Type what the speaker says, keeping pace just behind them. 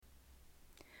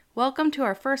Welcome to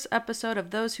our first episode of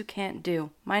Those Who Can't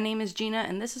Do. My name is Gina,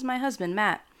 and this is my husband,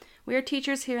 Matt. We are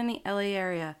teachers here in the LA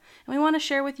area, and we want to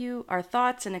share with you our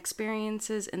thoughts and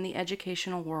experiences in the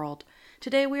educational world.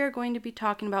 Today, we are going to be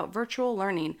talking about virtual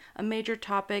learning, a major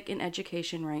topic in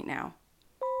education right now.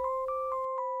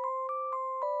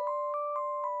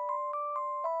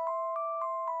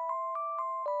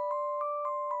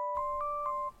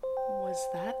 Was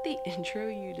that the intro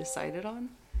you decided on?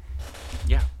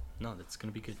 Yeah, no, that's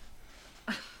going to be good.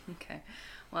 Okay.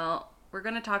 Well, we're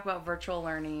going to talk about virtual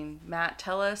learning. Matt,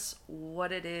 tell us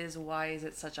what it is. Why is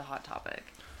it such a hot topic?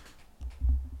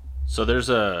 So there's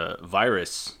a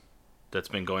virus that's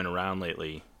been going around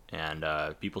lately, and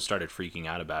people started freaking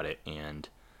out about it, and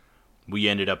we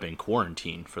ended up in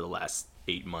quarantine for the last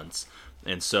 8 months.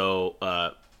 And so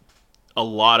a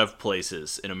lot of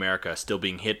places in America still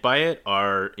being hit by it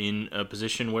are in a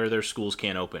position where their schools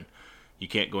can't open. You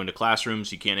can't go into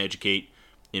classrooms, you can't educate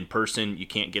in person, you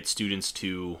can't get students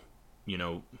to,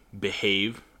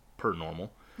 behave per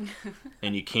normal,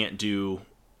 and you can't do,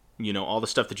 all the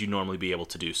stuff that you normally be able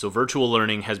to do. So virtual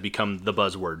learning has become the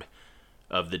buzzword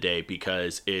of the day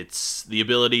because it's the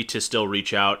ability to still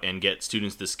reach out and get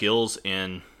students the skills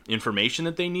and information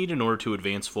that they need in order to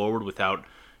advance forward without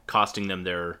costing them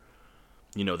their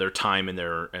time and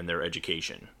their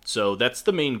education. So that's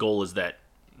the main goal, is that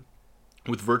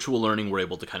with virtual learning, we're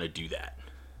able to kind of do that.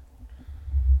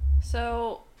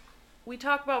 So we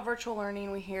talk about virtual learning,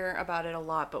 we hear about it a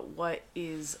lot, but what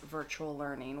is virtual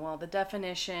learning? Well, the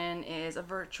definition is a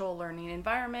virtual learning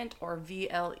environment, or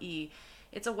VLE.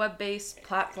 It's a web-based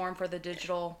platform for the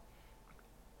digital...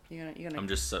 I'm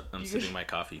sipping my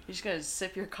coffee. You're just gonna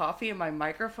sip your coffee in my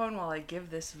microphone while I give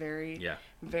this very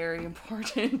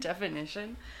important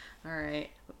definition. All right.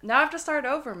 Now I have to start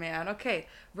over, man. Okay.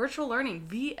 Virtual learning,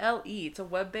 VLE. It's a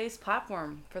web-based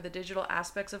platform for the digital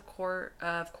aspects of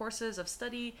courses of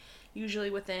study,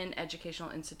 usually within educational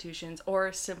institutions,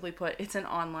 or simply put, it's an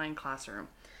online classroom.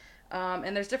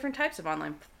 And there's different types of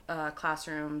online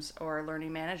classrooms or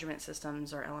learning management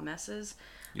systems, or LMSs.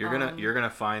 You're gonna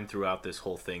find throughout this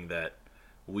whole thing that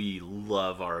we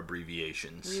love our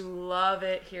abbreviations. We love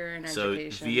it here in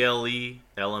education. So VLE,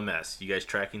 LMS. You guys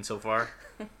tracking so far?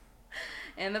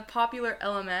 And the popular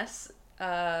LMS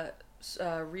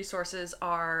resources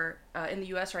are in the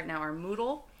U.S. right now are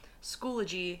Moodle,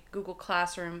 Schoology, Google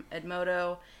Classroom,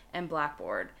 Edmodo, and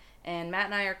Blackboard. And Matt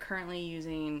and I are currently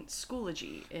using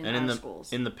Schoology in our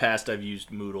schools. In the past, I've used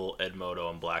Moodle,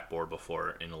 Edmodo, and Blackboard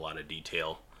before in a lot of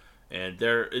detail. And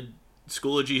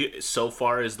Schoology so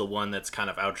far is the one that's kind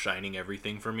of outshining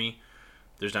everything for me.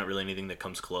 There's not really anything that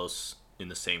comes close in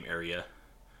the same area.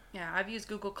 Yeah, I've used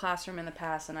Google Classroom in the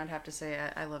past, and I'd have to say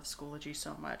I love Schoology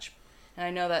so much. And I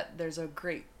know that there's a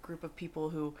great group of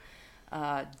people who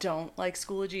don't like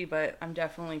Schoology, but I'm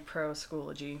definitely pro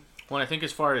Schoology. Well, I think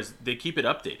as far as they keep it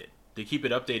updated. They keep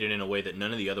it updated in a way that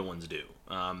none of the other ones do.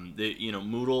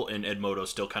 Moodle and Edmodo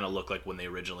still kind of look like when they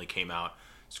originally came out.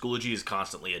 Schoology has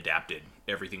constantly adapted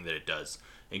everything that it does.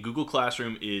 And Google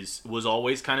Classroom was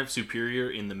always kind of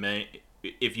superior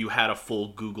if you had a full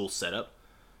Google setup.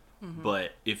 Mm-hmm.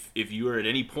 But if you are at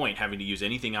any point having to use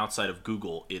anything outside of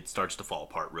Google, it starts to fall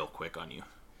apart real quick on you.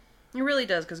 It really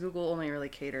does, because Google only really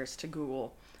caters to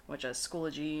Google, which is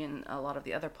Schoology and a lot of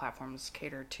the other platforms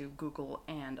cater to Google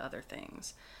and other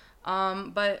things.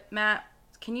 But Matt,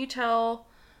 can you tell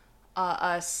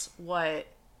us what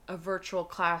a virtual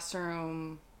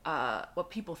classroom,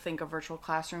 what people think a virtual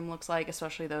classroom looks like,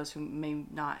 especially those who may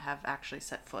not have actually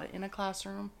set foot in a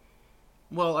classroom?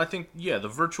 Well, I think, the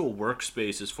virtual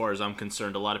workspace, as far as I'm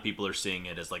concerned, a lot of people are seeing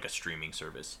it as like a streaming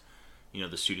service.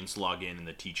 The students log in and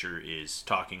the teacher is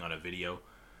talking on a video.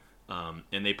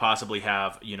 And they possibly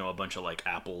have, a bunch of like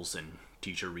apples and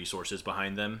teacher resources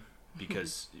behind them,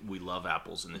 because we love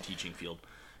apples in the teaching field.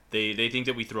 They think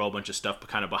that we throw a bunch of stuff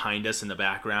kind of behind us in the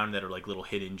background that are like little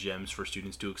hidden gems for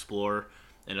students to explore.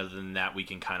 And other than that, we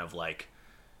can kind of like,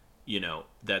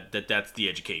 that's the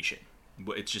education.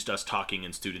 It's just us talking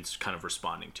and students kind of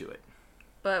responding to it.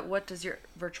 But what does your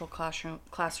virtual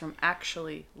classroom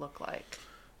actually look like?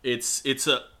 It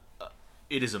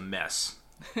is a mess.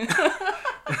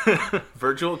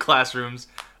 Virtual classrooms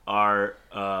are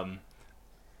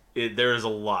there is a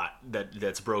lot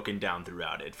that's broken down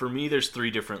throughout it. For me, there's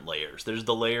 3 different layers. There's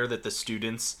the layer that the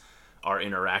students are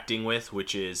interacting with,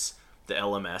 which is the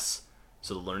LMS.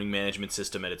 So the learning management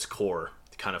system at its core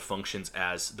kind of functions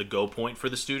as the go point for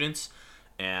the students.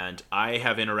 And I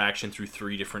have interaction through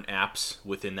 3 different apps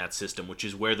within that system, which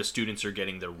is where the students are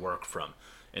getting their work from.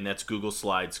 And that's Google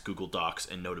Slides, Google Docs,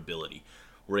 and Notability.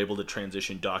 We're able to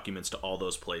transition documents to all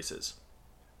those places.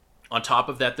 On top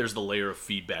of that, there's the layer of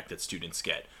feedback that students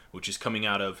get, which is coming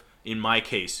out of, in my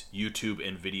case, YouTube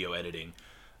and video editing.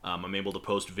 I'm able to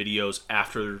post videos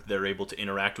after they're able to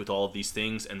interact with all of these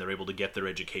things and they're able to get their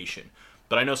education.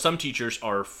 But I know some teachers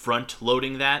are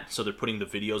front-loading that, so they're putting the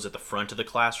videos at the front of the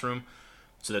classroom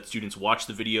so that students watch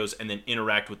the videos and then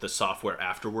interact with the software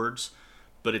afterwards.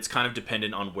 But it's kind of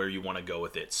dependent on where you want to go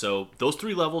with it. So those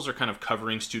 3 levels are kind of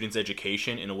covering students'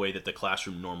 education in a way that the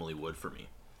classroom normally would for me.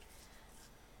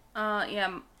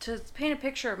 Yeah, to paint a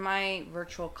picture of my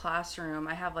virtual classroom,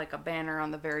 I have like a banner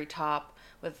on the very top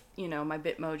with, my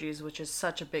Bitmojis, which is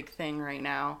such a big thing right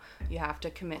now. You have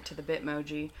to commit to the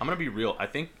Bitmoji. I'm going to be real. I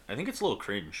think it's a little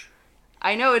cringe.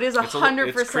 I know, it is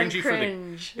 100%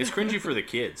 cringe. It's cringy for the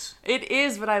kids. It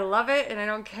is, but I love it and I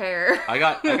don't care. I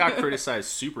got criticized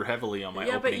super heavily on my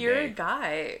opening day. Yeah, but you're a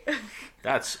guy.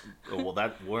 We'll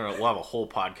have a whole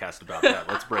podcast about that.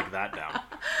 Let's break that down.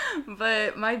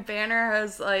 But my banner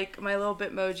has like my little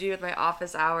Bitmoji with my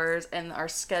office hours and our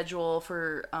schedule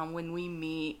for when we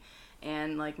meet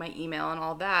and like my email and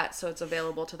all that, so it's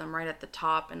available to them right at the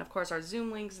top. And of course our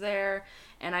Zoom link's there,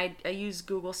 and I use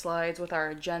Google Slides with our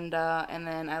agenda, and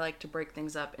then I like to break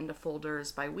things up into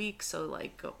folders by week. So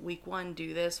like week 1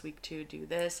 do this, week 2 do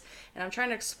this, and I'm trying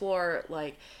to explore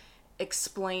like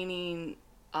explaining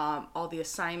all the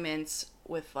assignments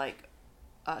with like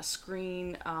a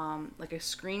screen, like a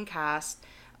screencast,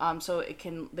 so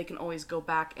they can always go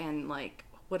back and like,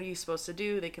 what are you supposed to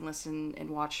do? They can listen and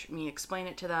watch me explain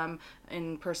it to them.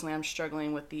 And personally, I'm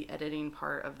struggling with the editing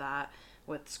part of that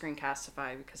with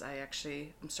Screencastify, because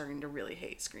I'm starting to really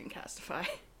hate Screencastify.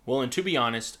 Well, and to be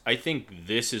honest, I think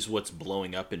this is what's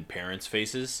blowing up in parents'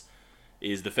 faces,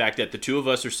 is the fact that the 2 of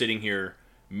us are sitting here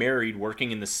married,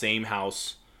 working in the same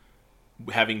house,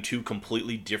 having 2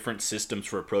 completely different systems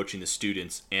for approaching the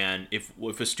students. And if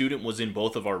a student was in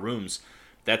both of our rooms,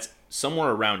 that's somewhere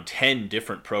around 10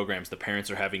 different programs the parents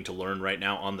are having to learn right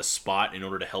now on the spot in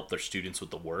order to help their students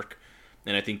with the work.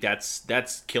 And I think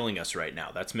that's killing us right now.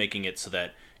 That's making it so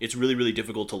that it's really, really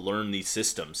difficult to learn these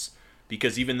systems,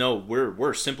 because even though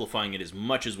we're simplifying it as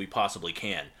much as we possibly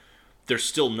can, there's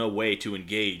still no way to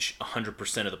engage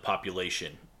 100% of the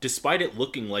population, despite it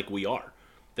looking like we are.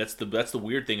 That's the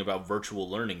weird thing about virtual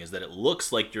learning, is that it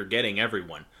looks like you're getting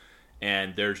everyone.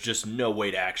 And there's just no way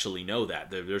to actually know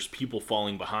that. There's people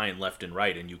falling behind left and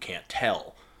right, and you can't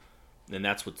tell. And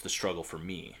that's what's the struggle for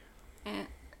me. And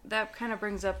that kind of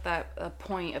brings up that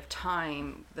point of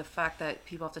time, the fact that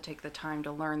people have to take the time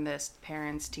to learn this,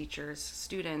 parents, teachers,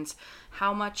 students.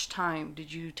 How much time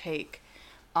did you take,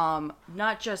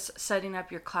 not just setting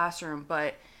up your classroom,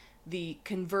 but the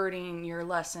converting your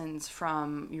lessons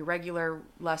from your regular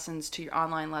lessons to your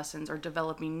online lessons, or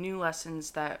developing new lessons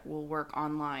that will work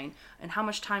online? And how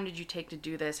much time did you take to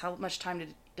do this? How much time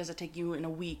does it take you in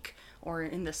a week or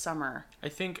in the summer? I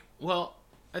think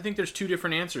there's 2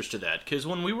 different answers to that, because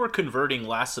when we were converting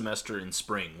last semester in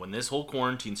spring, when this whole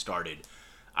quarantine started,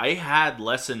 I had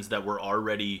lessons that were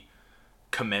already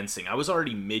commencing. I was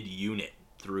already mid-unit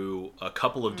through a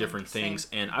couple of different things,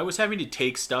 and I was having to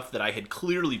take stuff that I had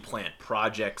clearly planned,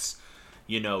 projects,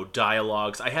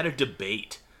 dialogues. I had a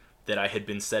debate that I had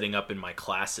been setting up in my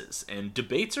classes, and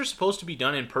debates are supposed to be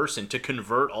done in person. To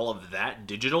convert all of that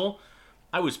digital,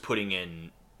 I was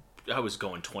going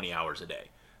 20 hours a day.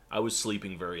 I was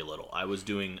sleeping very little.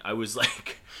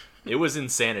 It was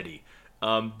insanity.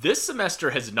 This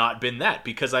semester has not been that,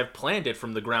 because I've planned it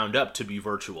from the ground up to be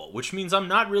virtual, which means I'm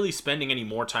not really spending any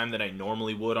more time than I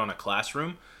normally would on a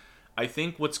classroom. I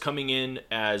think what's coming in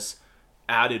as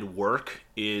added work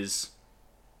is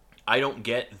I don't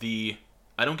get the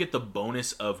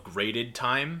bonus of graded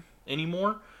time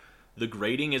anymore. The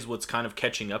grading is what's kind of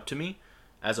catching up to me,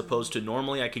 as opposed to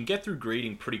normally I can get through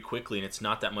grading pretty quickly and it's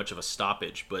not that much of a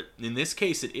stoppage. But in this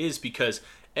case it is, because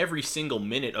every single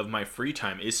minute of my free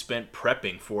time is spent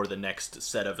prepping for the next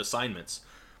set of assignments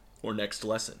or next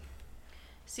lesson.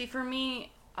 See, for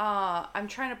me, I'm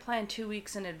trying to plan 2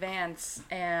 weeks in advance,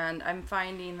 and I'm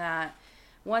finding that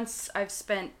once I've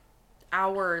spent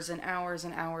hours and hours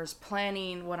and hours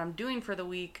planning what I'm doing for the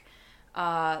week,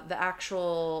 the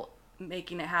actual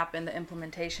making it happen, the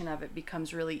implementation of it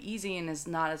becomes really easy and is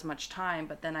not as much time.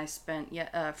 But then I spent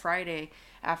Friday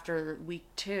after week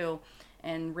 2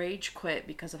 and rage quit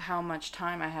because of how much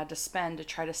time I had to spend to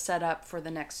try to set up for the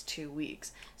next 2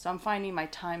 weeks. So I'm finding my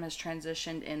time has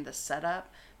transitioned in the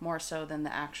setup more so than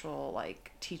the actual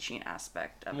teaching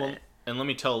aspect of it. And let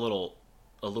me tell a little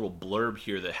blurb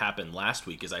here that happened last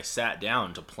week. As I sat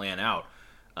down to plan out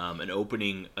an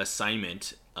opening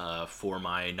assignment for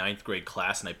my 9th grade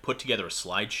class, and I put together a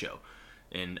slideshow.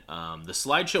 And the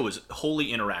slideshow was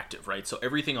wholly interactive, right? So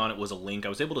everything on it was a link. I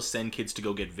was able to send kids to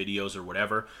go get videos or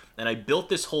whatever. And I built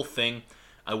this whole thing.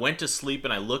 I went to sleep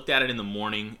and I looked at it in the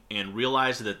morning and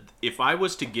realized that if I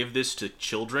was to give this to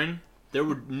children,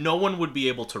 no one would be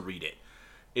able to read it.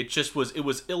 It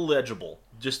was illegible.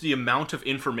 Just the amount of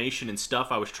information and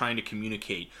stuff I was trying to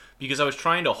communicate, because I was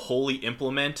trying to wholly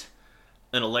implement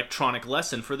an electronic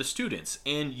lesson for the students.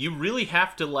 And you really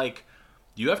have to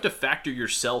you have to factor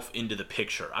yourself into the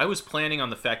picture. I was planning on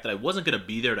the fact that I wasn't going to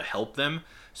be there to help them,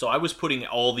 so I was putting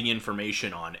all the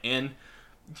information on. And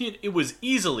it was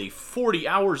easily 40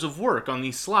 hours of work on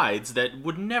these slides that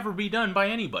would never be done by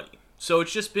anybody. So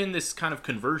it's just been this kind of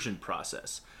conversion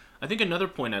process. I think another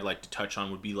point I'd like to touch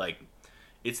on would be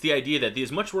it's the idea that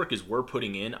as much work as we're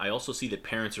putting in, I also see that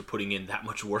parents are putting in that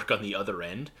much work on the other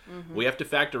end. Mm-hmm. We have to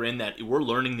factor in that we're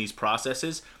learning these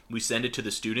processes. We send it to the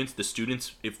students. The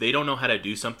students, if they don't know how to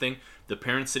do something, the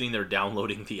parents sitting there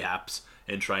downloading the apps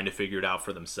and trying to figure it out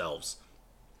for themselves.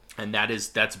 And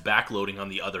that's backloading on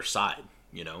the other side.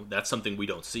 That's something we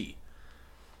don't see.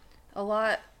 A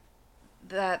lot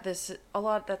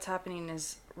that's happening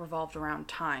is revolved around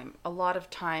time. A lot of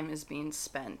time is being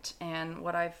spent, and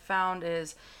what I've found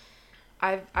is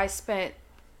I spent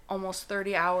almost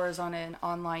 30 hours on an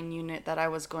online unit that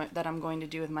I'm going to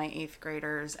do with my 8th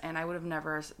graders, and I would have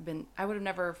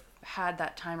never had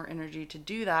that time or energy to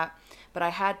do that, but I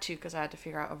had to, because I had to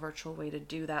figure out a virtual way to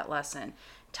do that lesson.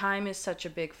 Time is such a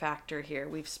big factor here.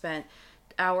 We've spent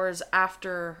hours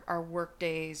after our work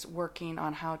days working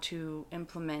on how to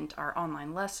implement our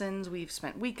online lessons. We've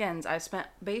spent weekends. I spent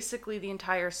I spent the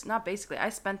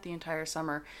entire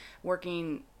summer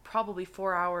working probably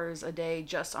 4 hours a day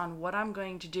just on what I'm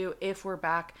going to do if we're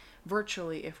back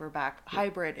virtually, if we're back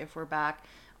hybrid, if we're back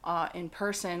in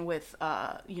person with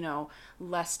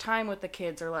less time with the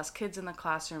kids or less kids in the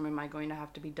classroom. Am I going to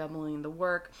have to be doubling the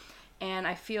work? And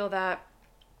I feel that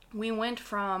we went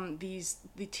from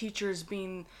the teachers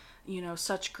being,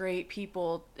 such great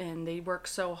people, and they work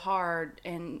so hard,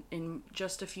 and in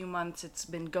just a few months it's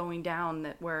been going down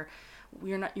that where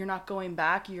you're not going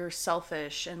back. You're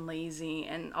selfish and lazy,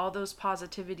 and all those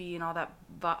positivity and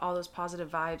all those positive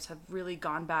vibes have really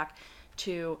gone back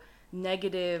to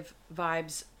negative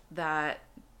vibes that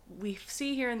we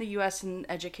see here in the U.S. in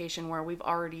education, where we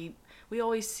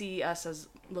always see us as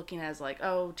looking as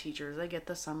teachers, they get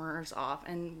the summers off,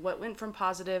 and what went from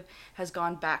positive has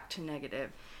gone back to negative,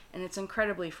 and it's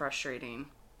incredibly frustrating.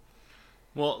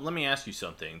 Well, let me ask you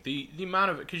something. The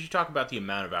amount of, because you talk about the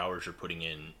amount of hours you're putting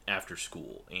in after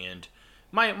school, and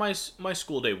my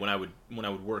school day when I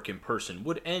would work in person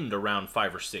would end around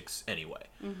 5 or 6 anyway.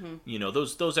 Mm-hmm.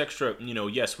 Those extra,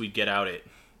 yes, we'd get out at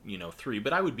 3,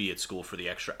 but I would be at school for the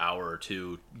extra hour or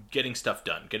two, getting stuff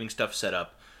done, getting stuff set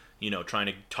up, trying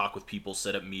to talk with people,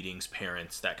 set up meetings,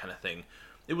 parents, that kind of thing.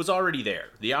 It was already there.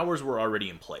 The hours were already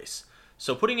in place.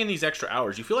 So putting in these extra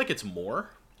hours, you feel like it's more?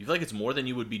 You feel like it's more than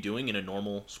you would be doing in a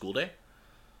normal school day?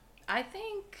 I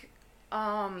think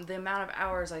the amount of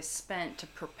hours I spent to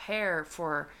prepare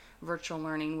for virtual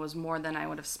learning was more than I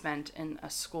would have spent in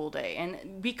a school day.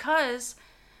 And because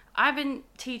I've been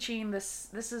teaching this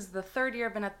is the 3rd year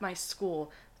I've been at my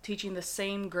school, teaching the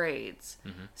same grades,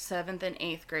 7th and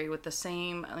 8th grade, with the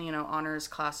same, honors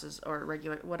classes or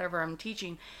regular, whatever I'm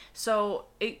teaching. So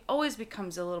it always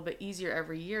becomes a little bit easier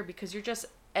every year because you're just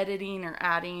editing or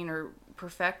adding or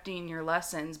perfecting your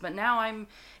lessons. But now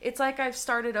it's like I've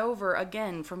started over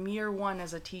again from year 1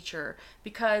 as a teacher,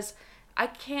 because I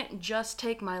can't just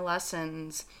take my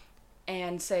lessons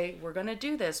and say, we're going to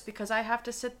do this, because I have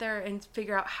to sit there and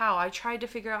figure out how. I tried to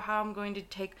figure out how I'm going to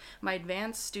take my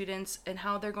advanced students and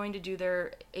how they're going to do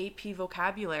their AP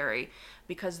vocabulary,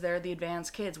 because they're the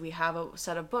advanced kids. We have a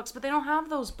set of books, but they don't have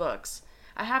those books.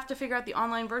 I have to figure out the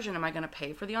online version. Am I going to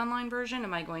pay for the online version?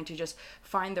 Am I going to just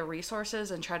find the resources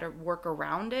and try to work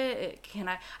around it?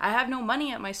 I have no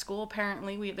money at my school,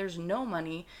 apparently. There's no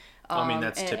money.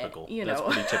 That's typical. That's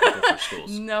pretty typical for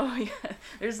schools. No,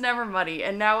 there's never money.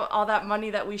 And now all that money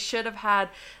that we should have had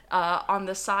on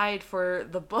the side for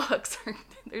the books,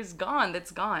 that's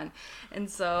gone. And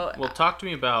so... Well, talk to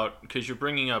me about, because you're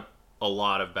bringing up a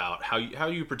lot about how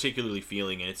you're particularly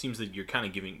feeling, and it seems that you're kind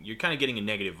of getting a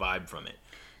negative vibe from it.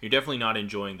 You're definitely not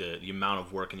enjoying the amount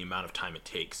of work and the amount of time it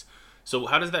takes. So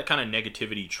how does that kind of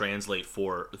negativity translate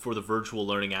for the virtual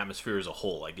learning atmosphere as a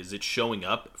whole? Is it showing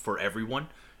up for everyone?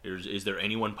 Is there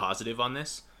anyone positive on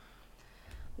this?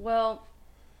 Well,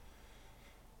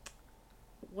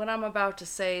 what I'm about to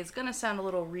say is going to sound a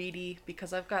little reedy,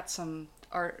 because I've got some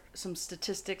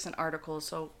statistics and articles,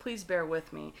 so please bear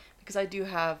with me, because I do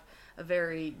have a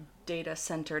very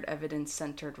data-centered,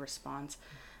 evidence-centered response.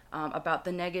 about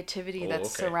the negativity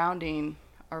that's surrounding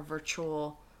our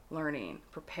virtual learning.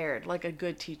 Prepared, like a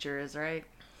good teacher is, right?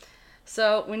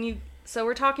 So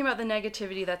we're talking about the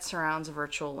negativity that surrounds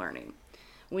virtual learning.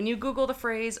 When you Google the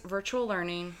phrase virtual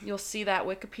learning, you'll see that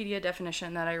Wikipedia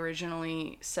definition that I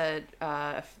originally said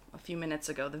a few minutes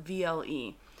ago, the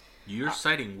VLE. You're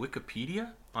citing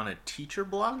Wikipedia on a teacher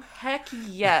blog? Heck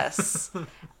yes.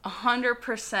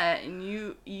 100%.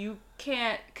 And you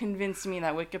can't convince me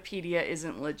that Wikipedia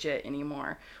isn't legit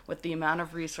anymore with the amount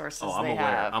of resources they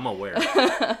have. I'm aware.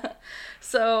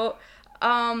 So,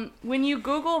 when you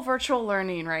Google virtual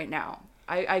learning right now,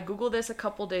 I Googled this a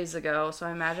couple days ago, so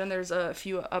I imagine there's a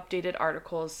few updated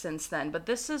articles since then. But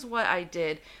this is what I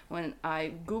did when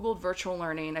I Googled virtual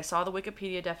learning. I saw the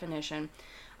Wikipedia definition.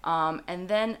 And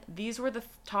then these were the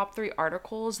top 3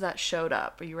 articles that showed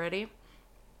up. Are you ready?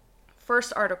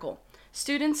 First article.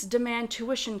 Students demand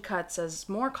tuition cuts as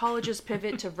more colleges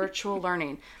pivot to virtual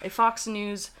learning. A Fox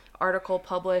News article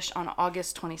published on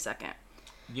August 22nd.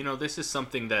 You know, this is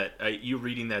something that, you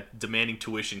reading that, demanding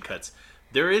tuition cuts,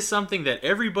 there is something that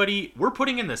we're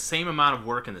putting in the same amount of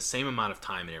work and the same amount of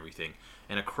time and everything.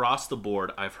 And across the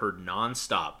board, I've heard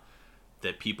nonstop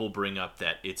that people bring up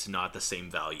that it's not the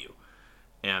same value.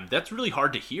 And that's really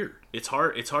hard to hear. It's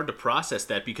hard to process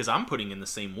that because I'm putting in the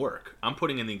same work. I'm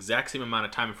putting in the exact same amount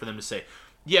of time for them to say,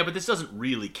 yeah, but this doesn't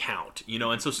really count, you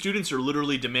know? And so students are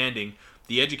literally demanding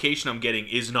the education I'm getting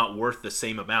is not worth the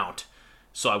same amount,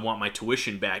 so I want my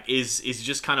tuition back, is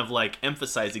just kind of like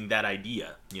emphasizing that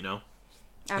idea, you know?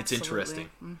 Absolutely. It's interesting.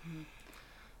 Mm-hmm.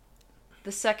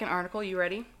 The second article, you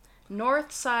ready?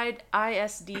 Northside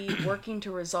ISD working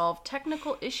to resolve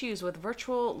technical issues with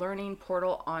virtual learning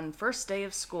portal on first day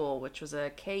of school, which was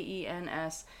a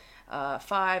KENS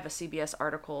 5, a CBS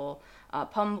article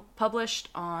published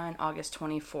on August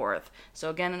 24th. So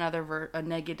again, another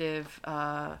negative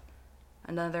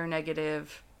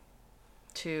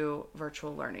to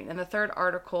virtual learning. And the third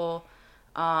article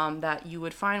that you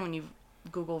would find when you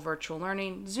Google virtual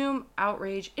learning, Zoom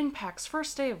outrage impacts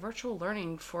first day of virtual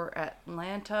learning for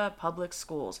Atlanta public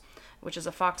schools, which is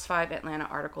a Fox 5 Atlanta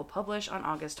article published on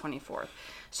August 24th.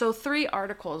 So 3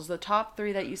 articles, the top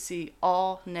 3 that you see,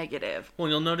 all negative. Well,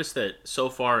 you'll notice that so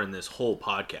far in this whole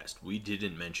podcast, we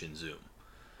didn't mention Zoom.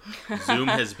 Zoom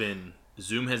has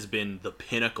been the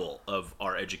pinnacle of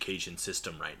our education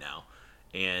system right now.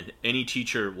 And any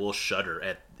teacher will shudder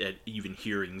at even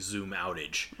hearing Zoom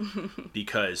outage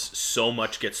because so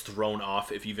much gets thrown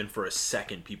off if even for a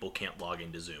second people can't log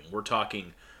into Zoom. We're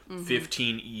talking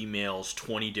 15 emails,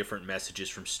 20 different messages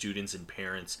from students and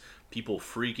parents, people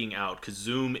freaking out because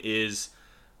Zoom is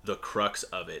the crux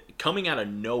of it. Coming out of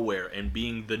nowhere and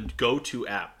being the go-to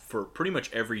app for pretty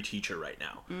much every teacher right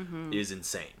now is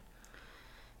insane.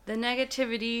 The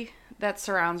negativity that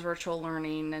surrounds virtual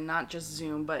learning, and not just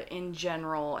Zoom, but in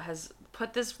general, has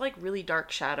put this like really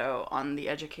dark shadow on the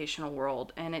educational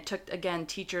world. And it took, again,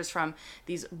 teachers from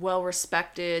these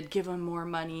well-respected, give them more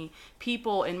money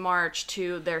people in March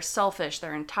to they're selfish,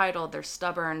 they're entitled, they're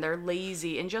stubborn, they're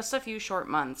lazy in just a few short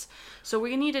months. So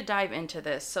we need to dive into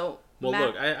this. So, well,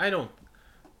 look, I don't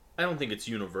think it's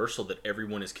universal that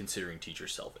everyone is considering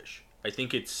teachers selfish. I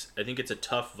think it's a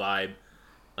tough vibe.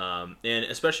 And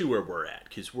especially where we're at,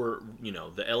 because we're, you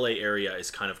know, the LA area is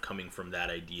kind of coming from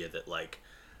that idea that like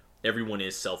everyone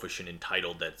is selfish and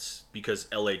entitled. That's because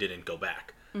LA didn't go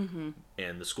back. And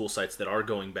the school sites that are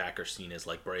going back are seen as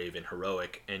like brave and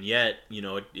heroic. And yet, you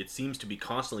know, it seems to be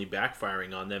constantly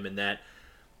backfiring on them in that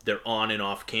they're on and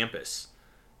off campus.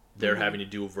 They're having to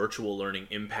do virtual learning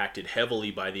impacted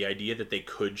heavily by the idea that they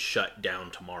could shut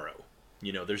down tomorrow.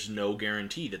 You know, there's no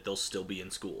guarantee that they'll still be in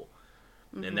school.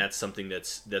 And that's something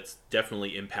that's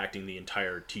definitely impacting the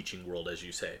entire teaching world, as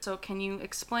you say. So can you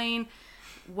explain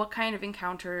what kind of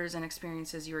encounters and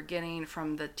experiences you were getting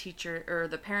from the teacher or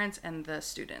the parents and the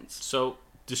students? So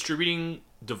distributing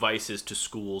devices to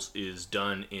schools is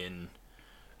done in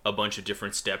a bunch of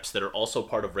different steps that are also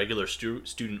part of regular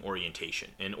student orientation.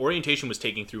 And orientation was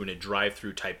taken through in a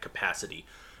drive-through type capacity.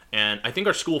 And I think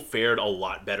our school fared a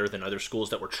lot better than other schools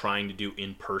that were trying to do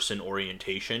in-person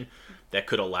orientation that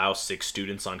could allow 6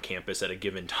 students on campus at a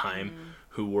given time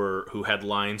who had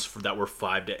lines that were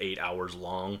 5 to 8 hours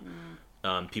long.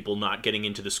 People not getting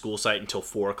into the school site until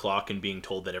 4 o'clock and being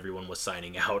told that everyone was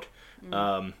signing out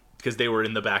because they were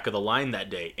in the back of the line that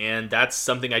day. And that's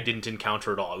something I didn't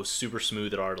encounter at all. It was super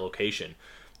smooth at our location.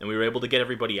 And we were able to get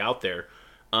everybody out there.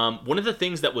 One of the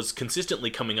things that was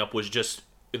consistently coming up was just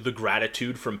the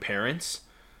gratitude from parents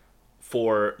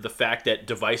for the fact that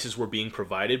devices were being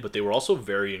provided, but they were also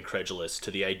very incredulous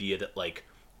to the idea that, like,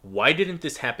 why didn't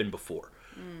this happen before?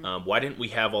 Why didn't we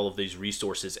have all of these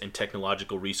resources and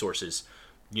technological resources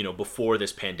before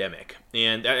this pandemic?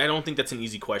 And I don't think that's an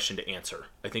easy question to answer.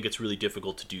 I think it's really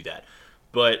difficult to do that.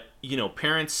 But,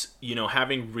 parents,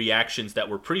 having reactions that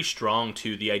were pretty strong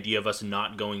to the idea of us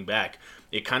not going back,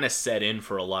 it kind of set in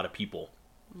for a lot of people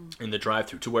in the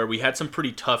drive-thru, to where we had some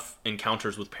pretty tough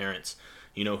encounters with parents,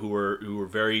 who were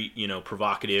very,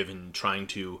 provocative and trying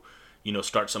to,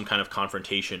 start some kind of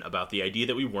confrontation about the idea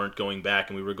that we weren't going back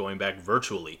and we were going back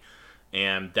virtually.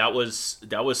 And that was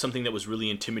something that was really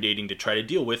intimidating to try to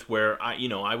deal with, where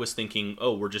I was thinking,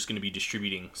 oh, we're just going to be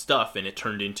distributing stuff, and it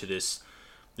turned into this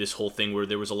whole thing where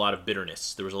there was a lot of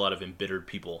bitterness. There was a lot of embittered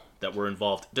people that were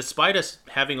involved, despite us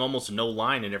having almost no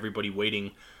line and everybody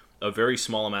waiting a very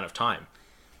small amount of time.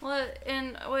 Well,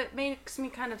 and what makes me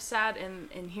kind of sad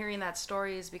in hearing that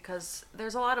story is because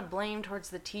there's a lot of blame towards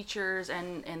the teachers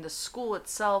and the school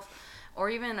itself, or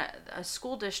even a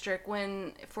school district,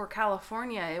 when for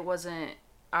California it wasn't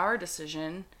our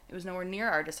decision. It was nowhere near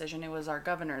our decision. It was our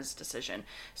governor's decision.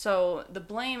 So the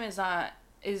blame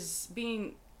is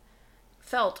being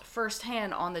felt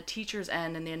firsthand on the teachers'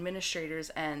 end and the administrators'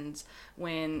 ends,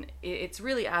 when it's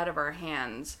really out of our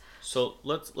hands. So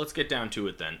let's get down to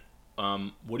it then.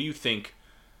 What do you think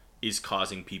is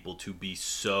causing people to be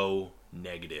so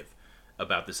negative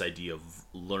about this idea of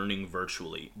learning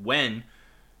virtually, when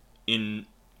in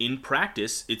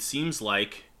practice it seems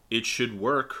like it should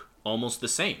work almost the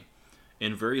same,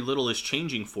 and very little is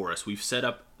changing for us? We've set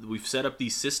up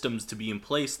these systems to be in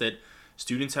place that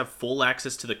students have full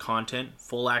access to the content,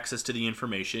 full access to the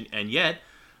information, and yet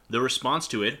the response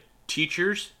to it,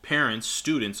 teachers, parents,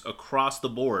 students across the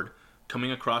board,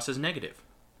 coming across as negative.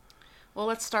 Well,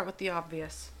 let's start with the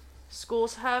obvious.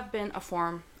 Schools have been a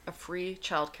form of free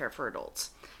childcare for adults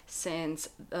since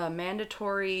the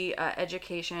mandatory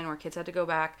education, where kids had to go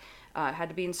back, had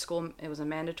to be in school. It was a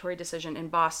mandatory decision in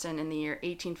Boston in the year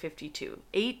 1852.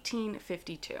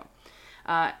 1852.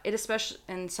 It especially,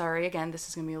 and sorry, again, this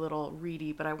is going to be a little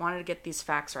reedy, but I wanted to get these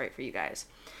facts right for you guys.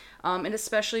 It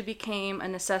especially became a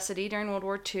necessity during World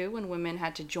War II, when women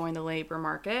had to join the labor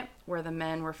market, where the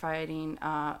men were fighting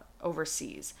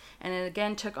overseas. And it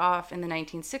again took off in the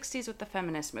 1960s with the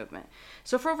feminist movement.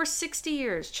 So for over 60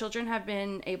 years, children have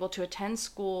been able to attend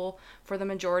school for the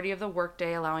majority of the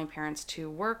workday, allowing parents to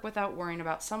work without worrying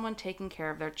about someone taking care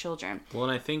of their children. Well,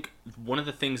 and I think one of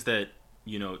the things that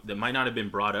that might not have been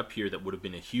brought up here that would have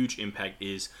been a huge impact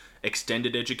is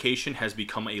extended education has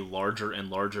become a larger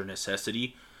and larger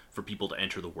necessity for people to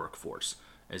enter the workforce.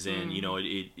 As in,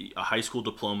 a high school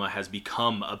diploma has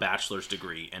become a bachelor's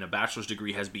degree, and a bachelor's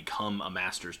degree has become a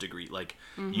master's degree. Like,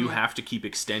 you have to keep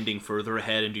extending further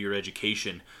ahead into your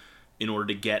education in order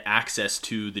to get access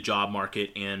to the job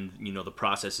market and, the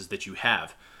processes that you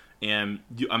have. And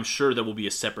I'm sure there will be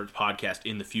a separate podcast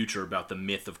in the future about the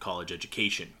myth of college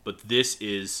education. But this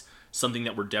is something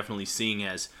that we're definitely seeing,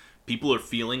 as people are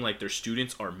feeling like their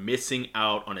students are missing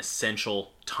out on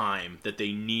essential time that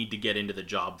they need to get into the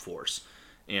job force.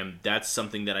 And that's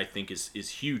something that I think is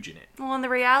huge in it. Well, and the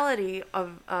reality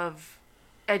of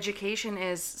education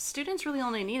is students really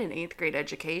only need an 8th grade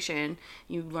education.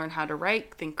 You learn how to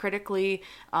write, think critically,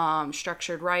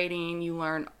 structured writing. You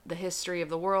learn the history of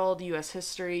the world, U.S.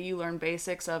 history. You learn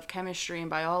basics of chemistry and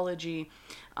biology.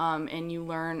 And you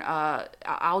learn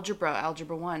Algebra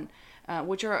 1,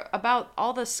 which are about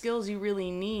all the skills you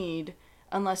really need,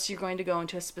 unless you're going to go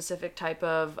into a specific type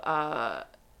of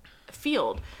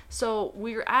field. So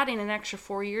we're adding an extra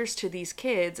 4 years to these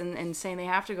kids and saying they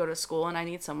have to go to school, and I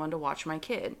need someone to watch my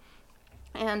kid.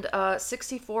 And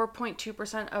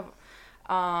 64.2% of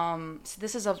so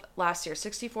this is of last year,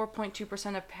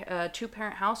 64.2% of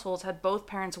two-parent households had both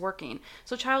parents working.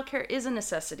 So childcare is a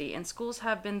necessity, and schools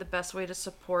have been the best way to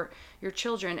support your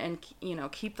children and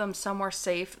keep them somewhere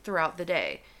safe throughout the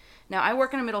day. Now, I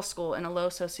work in a middle school in a low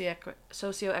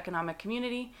socioeconomic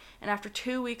community, and after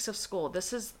 2 weeks of school,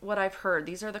 this is what I've heard.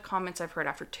 These are the comments I've heard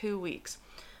after 2 weeks.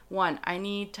 1, I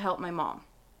need to help my mom.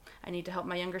 I need to help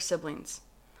my younger siblings.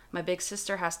 My big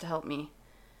sister has to help me.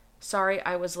 Sorry,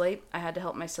 I was late. I had to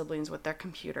help my siblings with their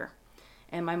computer.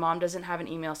 And my mom doesn't have an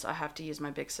email, so I have to use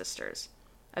my big sister's.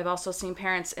 I've also seen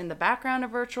parents in the background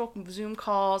of virtual Zoom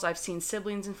calls. I've seen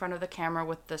siblings in front of the camera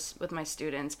with my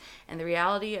students. And the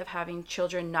reality of having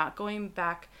children not going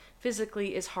back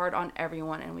physically is hard on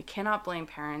everyone, and we cannot blame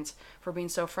parents for being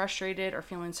so frustrated or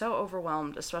feeling so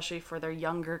overwhelmed, especially for their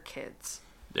younger kids.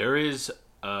 There is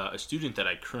a student that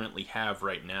I currently have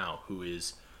right now who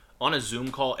is on a Zoom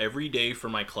call every day for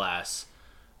my class,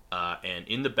 and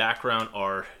in the background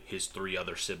are his 3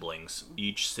 other siblings,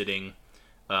 each sitting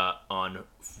on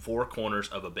 4 corners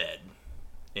of a bed,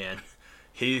 and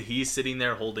he's sitting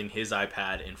there holding his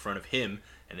iPad in front of him,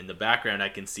 And in the background, I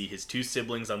can see his two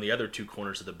siblings on the other two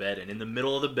corners of the bed. And in the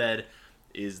middle of the bed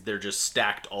they're just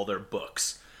stacked all their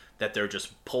books that they're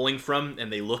just pulling from,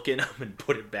 and they look in them and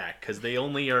put it back because they're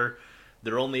only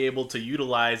able to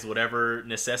utilize whatever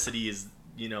necessities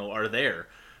are there.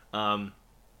 And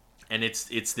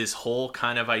it's this whole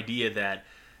kind of idea that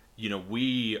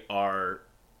we are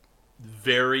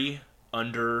very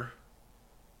under,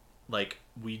 like,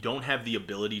 we don't have the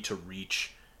ability to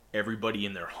reach everybody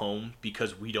in their home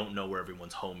because we don't know where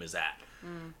everyone's home is at.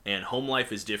 And home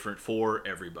life is different for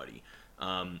everybody.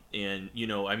 And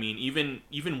I mean,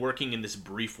 even working in this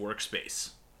brief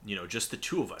workspace, just the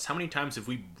two of us, how many times have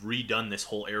we redone this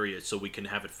whole area so we can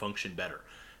have it function better?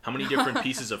 How many different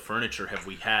pieces of furniture have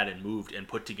we had and moved and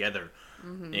put together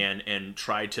and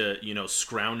tried to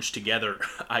scrounge together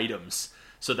items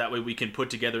so that way we can put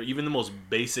together even the most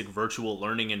basic virtual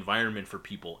learning environment for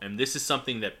people. And this is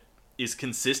something that is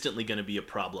consistently going to be a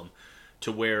problem,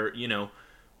 to where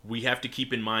we have to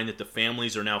keep in mind that the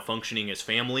families are now functioning as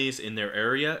families in their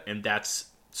area, and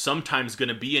that's sometimes going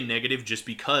to be a negative just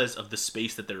because of the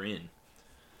space that they're in.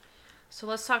 So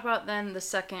let's talk about then the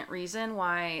second reason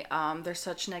why there's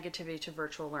such negativity to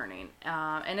virtual learning.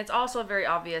 And it's also a very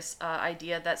obvious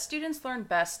idea that students learn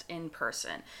best in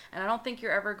person. And I don't think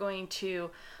you're ever going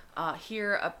to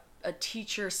hear a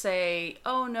teacher say,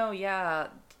 oh no, yeah,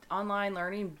 online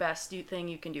learning, best thing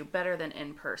you can do, better than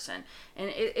in person. And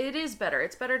it is better.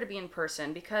 It's better to be in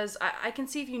person because I can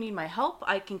see if you need my help.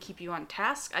 I can keep you on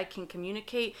task. I can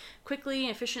communicate quickly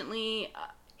and efficiently.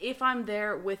 If I'm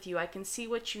there with you, I can see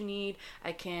what you need.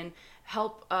 I can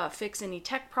help fix any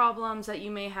tech problems that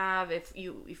you may have if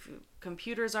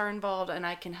computers are involved, and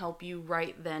I can help you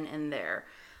right then and there.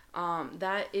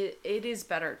 It is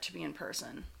better to be in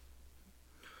person.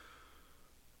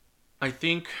 I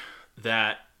think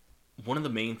that one of the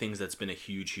main things that's been a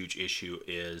huge issue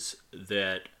is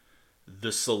that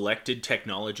the selected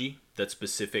technology that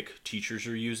specific teachers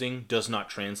are using does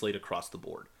not translate across the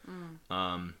board.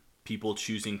 People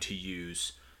choosing to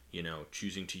use Edmodo,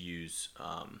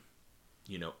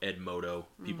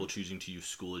 people choosing to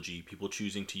use Schoology, people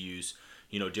choosing to use,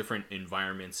 different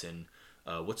environments, and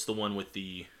what's the one with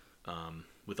the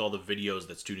with all the videos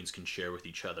that students can share with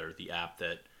each other, the app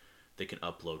that they can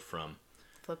upload from.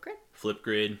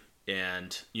 Flipgrid.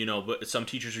 And, but some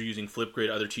teachers are using Flipgrid,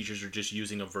 other teachers are just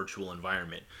using a virtual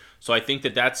environment. So I think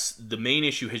that's the main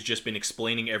issue, has just been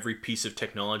explaining every piece of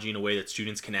technology in a way that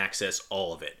students can access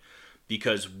all of it.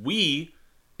 Because we,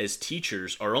 as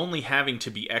teachers, are only having to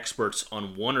be experts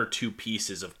on one or two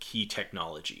pieces of key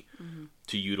technology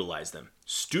to utilize them.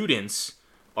 Students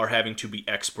are having to be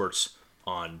experts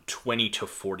on 20 to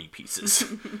 40 pieces.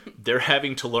 They're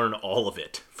having to learn all of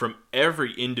it from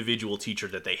every individual teacher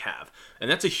that they have. And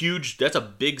that's a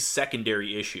big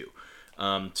secondary issue.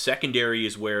 Secondary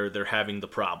is where they're having the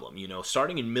problem.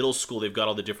 Starting in middle school, they've got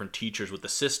all the different teachers with the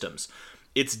systems.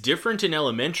 It's different in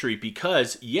elementary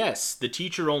because, yes, the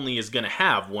teacher only is going to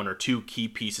have one or two key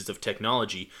pieces of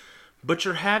technology, but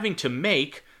you're having to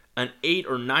make an 8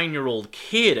 or 9-year-old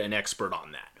kid an expert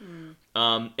on that.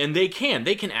 And they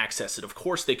can access it. Of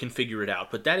course they can figure it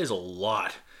out, but that is a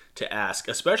lot to ask,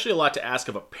 especially a lot to ask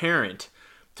of a parent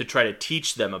to try to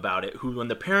teach them about it, when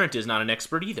the parent is not an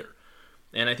expert either.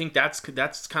 And I think that's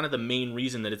kind of the main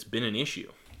reason that it's been an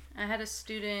issue. I had a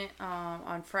student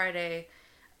on Friday.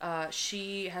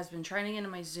 She has been trying to get into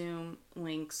my Zoom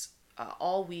links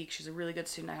all week. She's a really good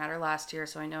student. I had her last year,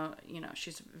 so I know,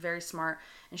 she's very smart.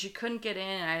 And she couldn't get in,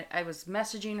 and I was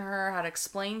messaging her how to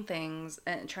explain things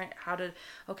and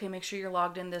make sure you're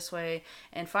logged in this way.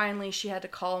 And finally, she had to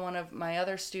call one of my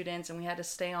other students, and we had to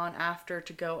stay on after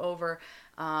to go over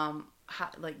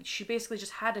she basically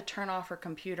just had to turn off her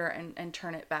computer and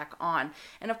turn it back on.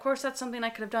 And of course, that's something I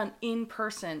could have done in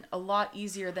person a lot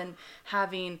easier than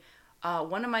having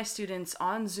one of my students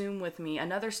on Zoom with me,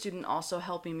 another student also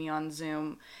helping me on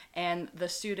Zoom, and the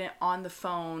student on the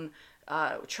phone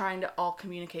trying to all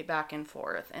communicate back and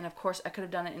forth. And of course, I could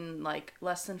have done it in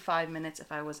less than 5 minutes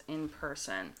if I was in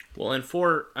person. Well, and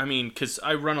because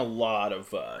I run a lot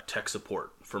of tech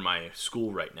support for my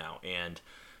school right now, and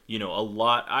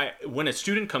when a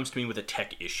student comes to me with a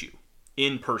tech issue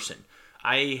in person,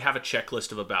 I have a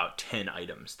checklist of about 10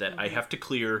 items that I have to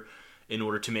clear in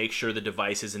order to make sure the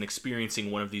device isn't experiencing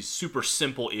one of these super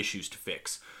simple issues to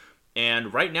fix.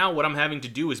 And right now, what I'm having to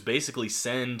do is basically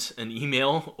send an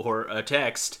email or a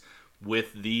text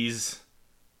with this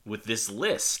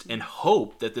list and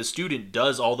hope that the student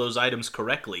does all those items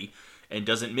correctly and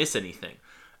doesn't miss anything.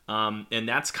 And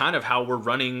that's kind of how we're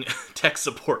running tech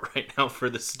support right now for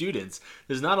the students.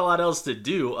 There's not a lot else to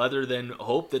do other than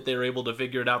hope that they're able to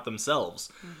figure it out themselves.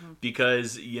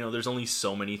 Because, there's only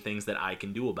so many things that I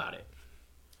can do about it.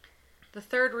 The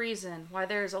third reason why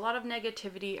there's a lot of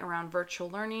negativity around virtual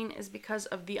learning is because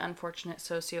of the unfortunate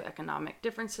socioeconomic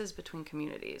differences between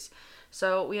communities.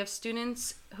 So we have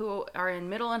students who are in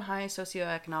middle and high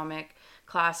socioeconomic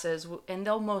classes, and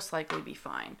they'll most likely be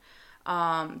fine.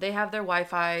 They have their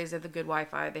Wi-Fis, they have the good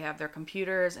Wi-Fi, they have their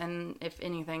computers, and if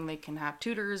anything, they can have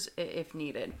tutors if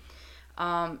needed.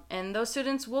 And those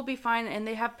students will be fine, and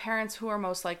they have parents who are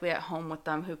most likely at home with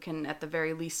them who can at the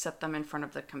very least set them in front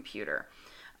of the computer.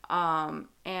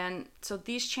 And so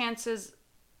these chances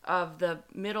of the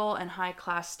middle and high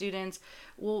class students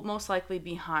will most likely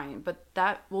be high, but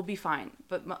that will be fine.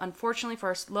 But unfortunately for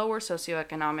our lower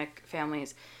socioeconomic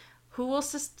families, who will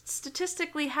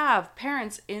statistically have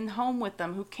parents in home with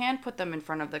them who can put them in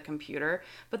front of the computer,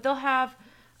 but they'll have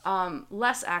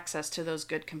less access to those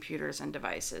good computers and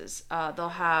devices. They'll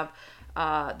have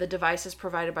the devices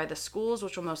provided by the schools,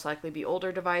 which will most likely be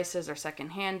older devices or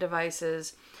secondhand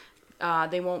devices.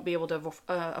 They won't be able to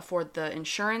afford the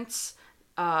insurance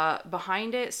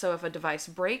behind it. So if a device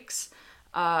breaks,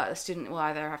 a student will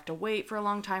either have to wait for a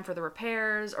long time for the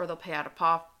repairs, or they'll pay out of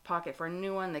pocket for a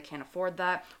new one. They can't afford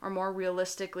that. Or more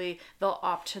realistically, they'll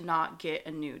opt to not get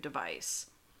a new device.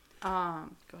 Go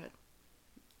ahead.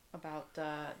 About, do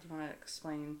you want to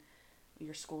explain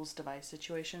your school's device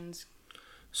situations?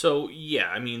 So, yeah,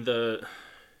 I mean, the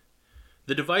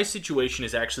device situation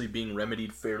is actually being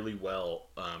remedied fairly well,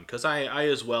 because I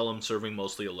as well am serving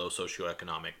mostly a low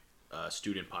socioeconomic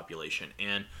student population,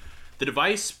 and the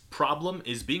device problem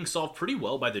is being solved pretty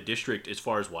well by the district as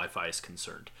far as Wi-Fi is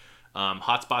concerned.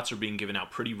 Hotspots are being given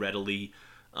out pretty readily.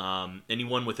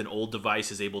 Anyone with an old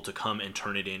device is able to come and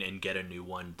turn it in and get a new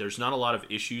one. There's not a lot of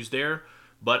issues there,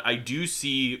 but I do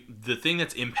see the thing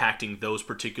that's impacting those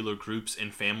particular groups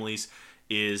and families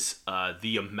is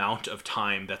the amount of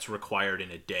time that's required in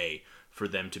a day for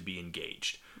them to be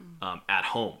engaged at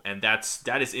home. And that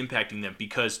is impacting them,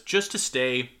 because just to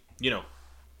stay,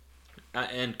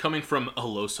 and coming from a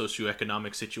low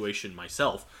socioeconomic situation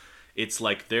myself, it's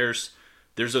like there's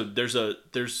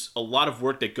a lot of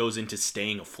work that goes into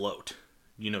staying afloat,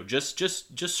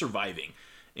 just surviving.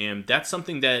 And that's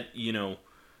something that,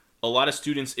 a lot of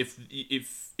students,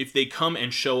 if they come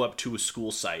and show up to a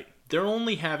school site, they're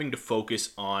only having to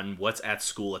focus on what's at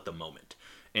school at the moment.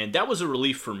 And that was a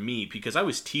relief for me, because I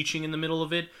was teaching in the middle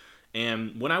of it.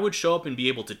 And when I would show up and be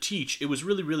able to teach, it was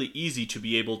really, really easy to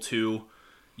be able to,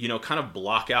 kind of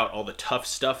block out all the tough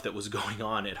stuff that was going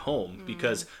on at home,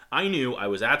 because I knew I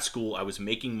was at school, I was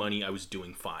making money, I was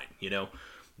doing fine,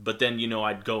 But then,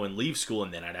 I'd go and leave school,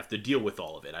 and then I'd have to deal with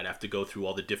all of it. I'd have to go through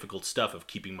all the difficult stuff of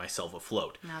keeping myself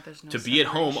afloat. Now there's no to be at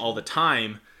home all the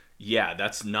time, yeah,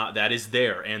 that is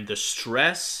there. And the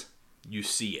stress, you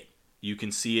see it. You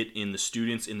can see it in the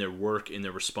students, in their work, in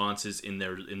their responses, in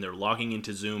their logging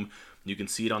into Zoom. You can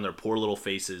see it on their poor little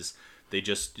faces.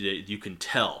 You can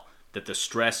tell that the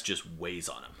stress just weighs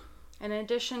on them. In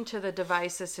addition to the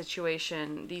devices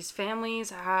situation, these families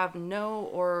have no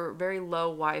or very low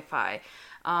Wi-Fi.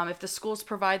 If the schools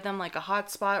provide them like a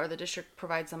hotspot, or the district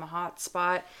provides them a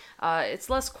hotspot, it's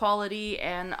less quality,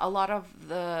 and a lot of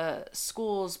the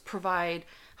schools provide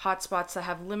hotspots that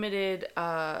have limited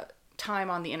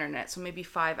time on the internet, so maybe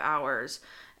 5 hours.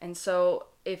 And so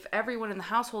if everyone in the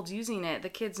household's using it, the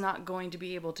kid's not going to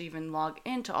be able to even log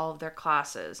into all of their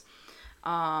classes.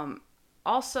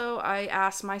 Also, I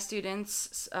asked my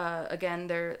students, again,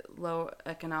 they're low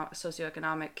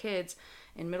socioeconomic kids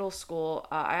in middle school,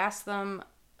 I asked them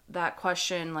that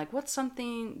question, like, what's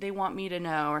something they want me to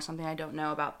know or something I don't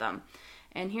know about them?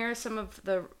 And here are some of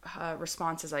the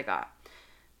responses I got.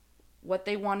 What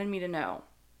they wanted me to know.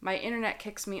 My internet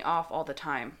kicks me off all the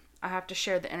time. I have to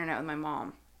share the internet with my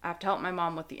mom. I have to help my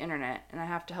mom with the internet, and I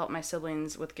have to help my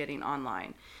siblings with getting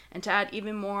online. And to add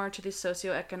even more to the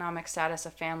socioeconomic status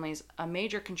of families, a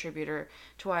major contributor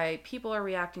to why people are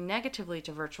reacting negatively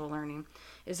to virtual learning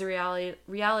is the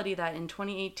reality that in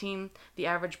 2018, the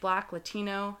average Black,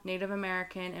 Latino, Native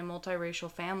American, and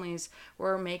multiracial families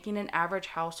were making an average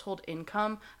household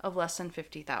income of less than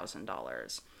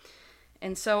 $50,000.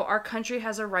 And so our country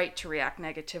has a right to react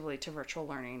negatively to virtual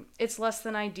learning. It's less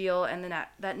than ideal, and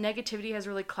that negativity has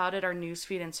really clouded our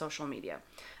newsfeed and social media.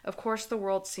 Of course, the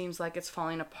world seems like it's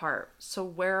falling apart. So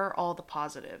where are all the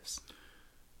positives?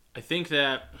 I think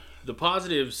that the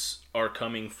positives are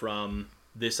coming from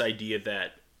this idea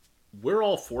that we're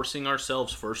all forcing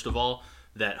ourselves, first of all,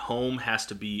 that home has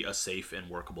to be a safe and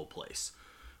workable place.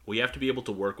 We have to be able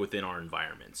to work within our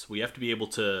environments. We have to be able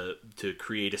to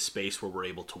create a space where we're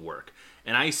able to work.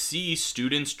 And I see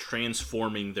students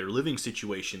transforming their living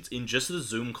situations in just the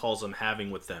Zoom calls I'm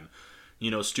having with them.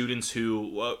 Students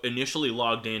who initially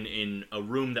logged in a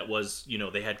room that was,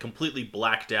 they had completely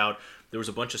blacked out. There was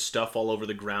a bunch of stuff all over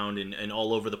the ground and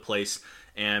all over the place.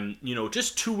 And,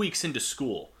 just 2 weeks into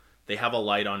school, they have a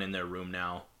light on in their room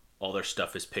now. All their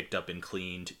stuff is picked up and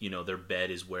cleaned. Their bed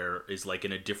is like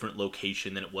in a different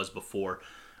location than it was before.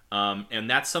 And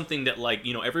that's something that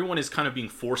everyone is kind of being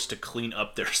forced to clean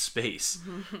up their space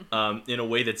in a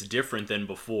way that's different than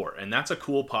before. And that's a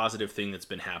cool, positive thing that's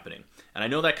been happening. And I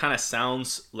know that kind of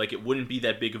sounds like it wouldn't be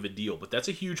that big of a deal, but that's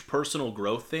a huge personal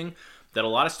growth thing that a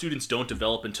lot of students don't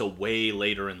develop until way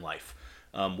later in life,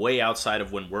 way outside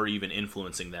of when we're even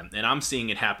influencing them. And I'm seeing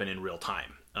it happen in real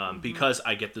time because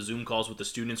I get the Zoom calls with the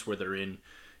students where they're in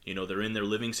their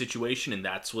living situation, and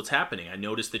that's what's happening. I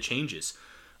notice the changes.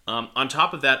 On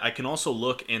top of that, I can also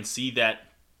look and see that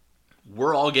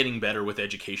we're all getting better with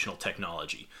educational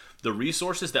technology. The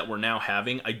resources that we're now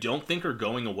having, I don't think are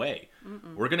going away.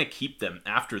 We're going to keep them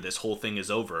after this whole thing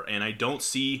is over. And I don't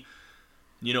see,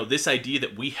 this idea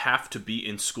that we have to be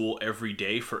in school every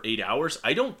day for 8 hours.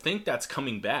 I don't think that's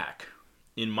coming back.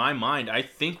 In my mind, I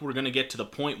think we're going to get to the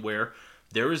point where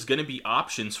there is going to be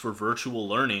options for virtual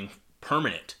learning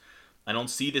permanent. I don't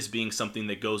see this being something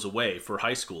that goes away for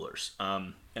high schoolers.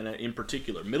 And in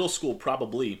particular, middle school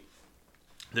probably,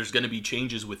 there's going to be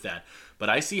changes with that. But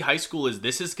I see high school as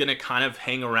this is going to kind of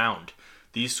hang around.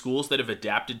 These schools that have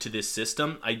adapted to this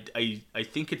system, I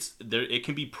think it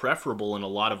can be preferable in a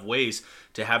lot of ways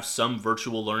to have some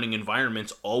virtual learning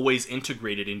environments always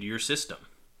integrated into your system.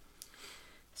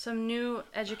 Some new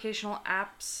educational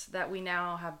apps that we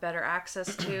now have better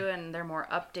access to and they're more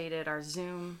updated are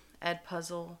Zoom,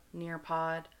 Edpuzzle,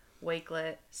 Nearpod,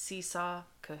 Wakelet, Seesaw,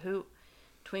 Kahoot,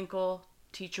 Twinkle,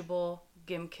 Teachable,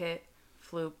 Gimkit,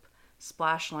 Floop,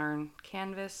 SplashLearn,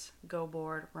 Canvas,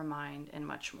 GoBoard, Remind, and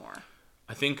much more.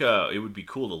 I think it would be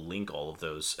cool to link all of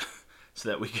those so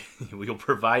that we'll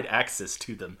provide access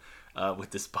to them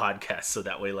with this podcast, so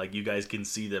that way you guys can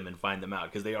see them and find them out,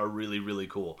 because they are really, really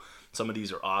cool. Some of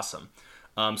these are awesome.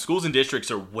 Schools and districts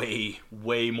are way,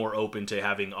 way more open to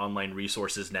having online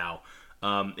resources now.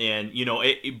 And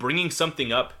bringing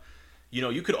something up,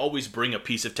 you could always bring a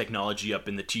piece of technology up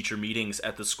in the teacher meetings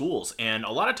at the schools, and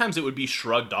a lot of times it would be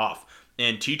shrugged off.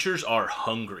 And teachers are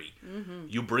hungry. Mm-hmm.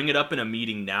 You bring it up in a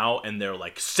meeting now, and they're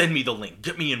like, "Send me the link,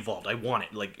 get me involved. I want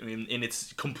it." And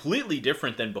it's completely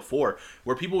different than before,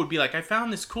 where people would be like, "I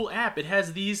found this cool app. It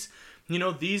has this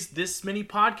many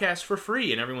podcasts for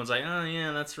free," and everyone's like, "Oh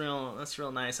yeah, that's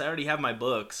real nice. I already have my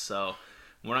books, so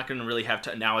we're not going to really have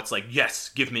to." Now it's like, "Yes,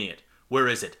 give me it. Where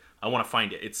is it? I want to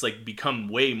find it." It's become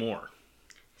way more.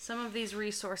 Some of these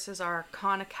resources are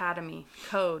Khan Academy,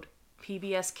 Code,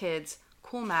 PBS Kids,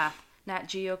 Cool Math, Nat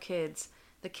Geo Kids,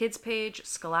 The Kids Page,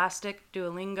 Scholastic,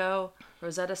 Duolingo,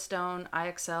 Rosetta Stone,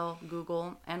 IXL,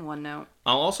 Google, and OneNote.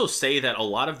 I'll also say that a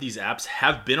lot of these apps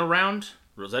have been around.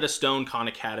 Rosetta Stone, Khan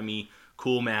Academy,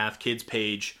 Cool Math, Kids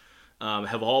Page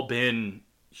have all been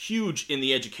huge in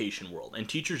the education world, and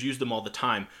teachers use them all the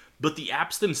time. But the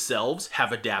apps themselves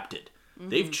have adapted. Mm-hmm.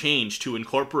 They've changed to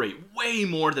incorporate way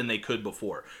more than they could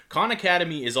before. Khan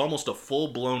Academy is almost a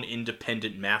full-blown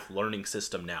independent math learning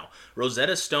system now.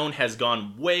 Rosetta Stone has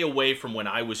gone way away from when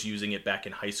I was using it back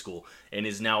in high school and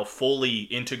is now fully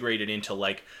integrated into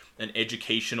an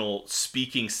educational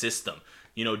speaking system.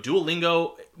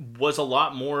 Duolingo was a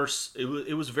lot more.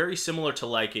 It was very similar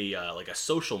to a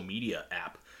social media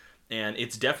app. And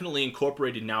it's definitely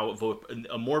incorporated now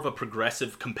a more of a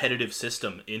progressive competitive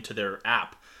system into their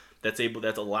app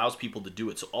that allows people to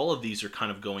do it. So all of these are kind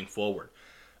of going forward.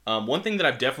 One thing that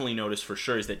I've definitely noticed for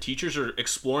sure is that teachers are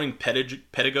exploring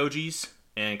pedagogies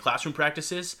and classroom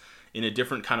practices in a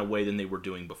different kind of way than they were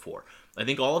doing before. I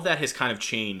think all of that has kind of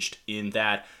changed in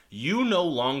that you no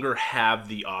longer have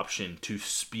the option to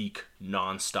speak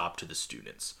nonstop to the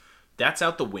students. That's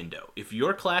out the window. If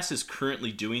your class is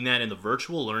currently doing that in the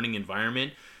virtual learning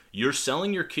environment, you're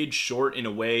selling your kids short in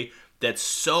a way that's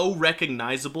so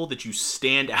recognizable that you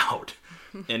stand out.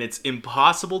 And it's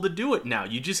impossible to do it now.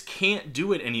 You just can't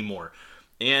do it anymore.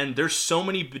 And there's so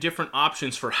many different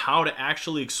options for how to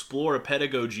actually explore a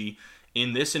pedagogy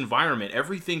in this environment.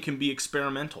 Everything can be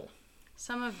experimental.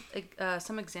 Some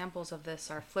examples of this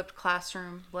are flipped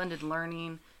classroom, blended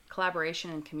learning,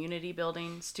 collaboration and community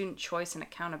building, student choice and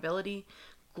accountability,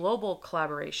 global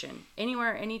collaboration,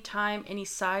 anywhere, anytime, any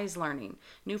size learning,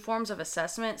 new forms of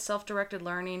assessment, self-directed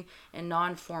learning, and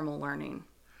non-formal learning.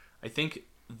 I think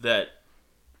that,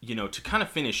 to kind of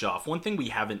finish off, one thing we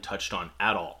haven't touched on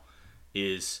at all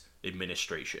is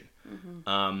administration.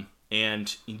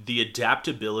 And the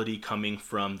adaptability coming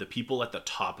from the people at the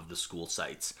top of the school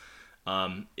sites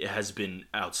it has been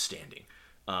outstanding.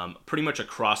 Pretty much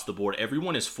across the board,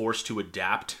 everyone is forced to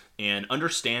adapt and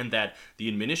understand that the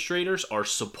administrators are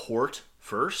support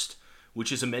first,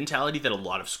 which is a mentality that a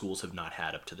lot of schools have not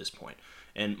had up to this point.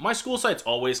 And my school site's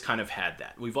always kind of had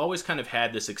that. We've always kind of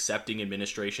had this accepting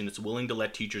administration that's willing to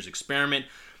let teachers experiment,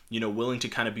 willing to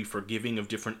kind of be forgiving of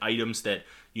different items that,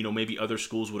 maybe other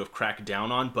schools would have cracked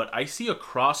down on. But I see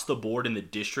across the board in the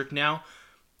district now,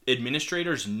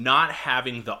 administrators not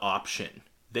having the option.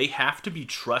 They have to be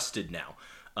trusted now.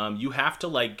 You have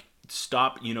to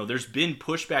stop, there's been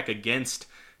pushback against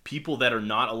people that are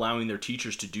not allowing their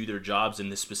teachers to do their jobs in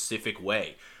this specific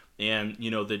way. And,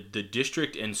 the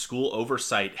district and school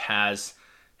oversight has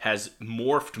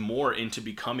morphed more into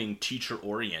becoming teacher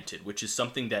oriented, which is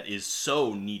something that is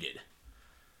so needed.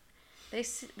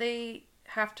 They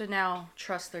have to now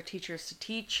trust their teachers to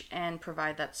teach and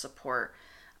provide that support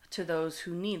to those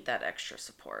who need that extra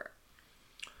support.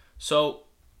 So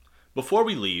before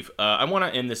we leave, I want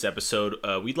to end this episode.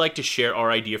 We'd like to share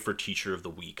our idea for Teacher of the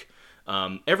Week.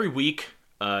 Every week,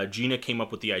 Gina came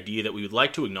up with the idea that we would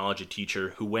like to acknowledge a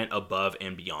teacher who went above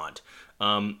and beyond.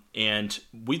 And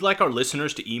we'd like our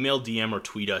listeners to email, DM, or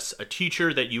tweet us a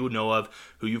teacher that you know of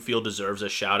who you feel deserves a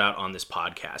shout out on this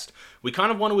podcast. We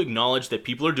kind of want to acknowledge that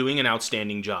people are doing an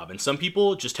outstanding job, and some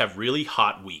people just have really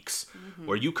hot weeks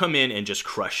where you come in and just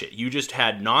crush it. You just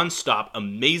had nonstop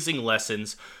amazing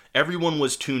lessons. Everyone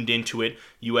was tuned into it.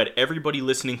 You had everybody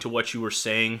listening to what you were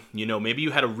saying. Maybe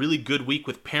you had a really good week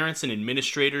with parents and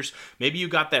administrators. Maybe you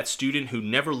got that student who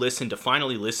never listened to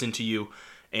finally listen to you.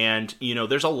 And,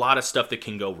 there's a lot of stuff that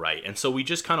can go right. And so we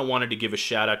just kind of wanted to give a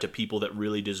shout out to people that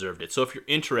really deserved it. So if you're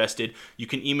interested, you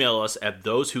can email us at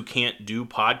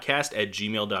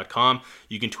thosewhocan'tdopodcast@gmail.com.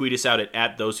 You can tweet us out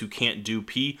at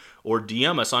thosewhocan'tdop or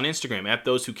DM us on Instagram at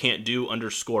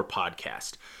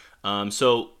thosewhocan'tdo_podcast.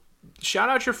 So shout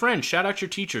out your friends, shout out your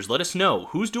teachers. Let us know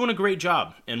who's doing a great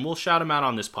job, and we'll shout them out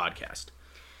on this podcast.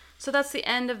 So that's the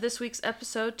end of this week's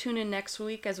episode. Tune in next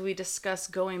week as we discuss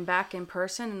going back in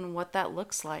person and what that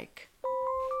looks like.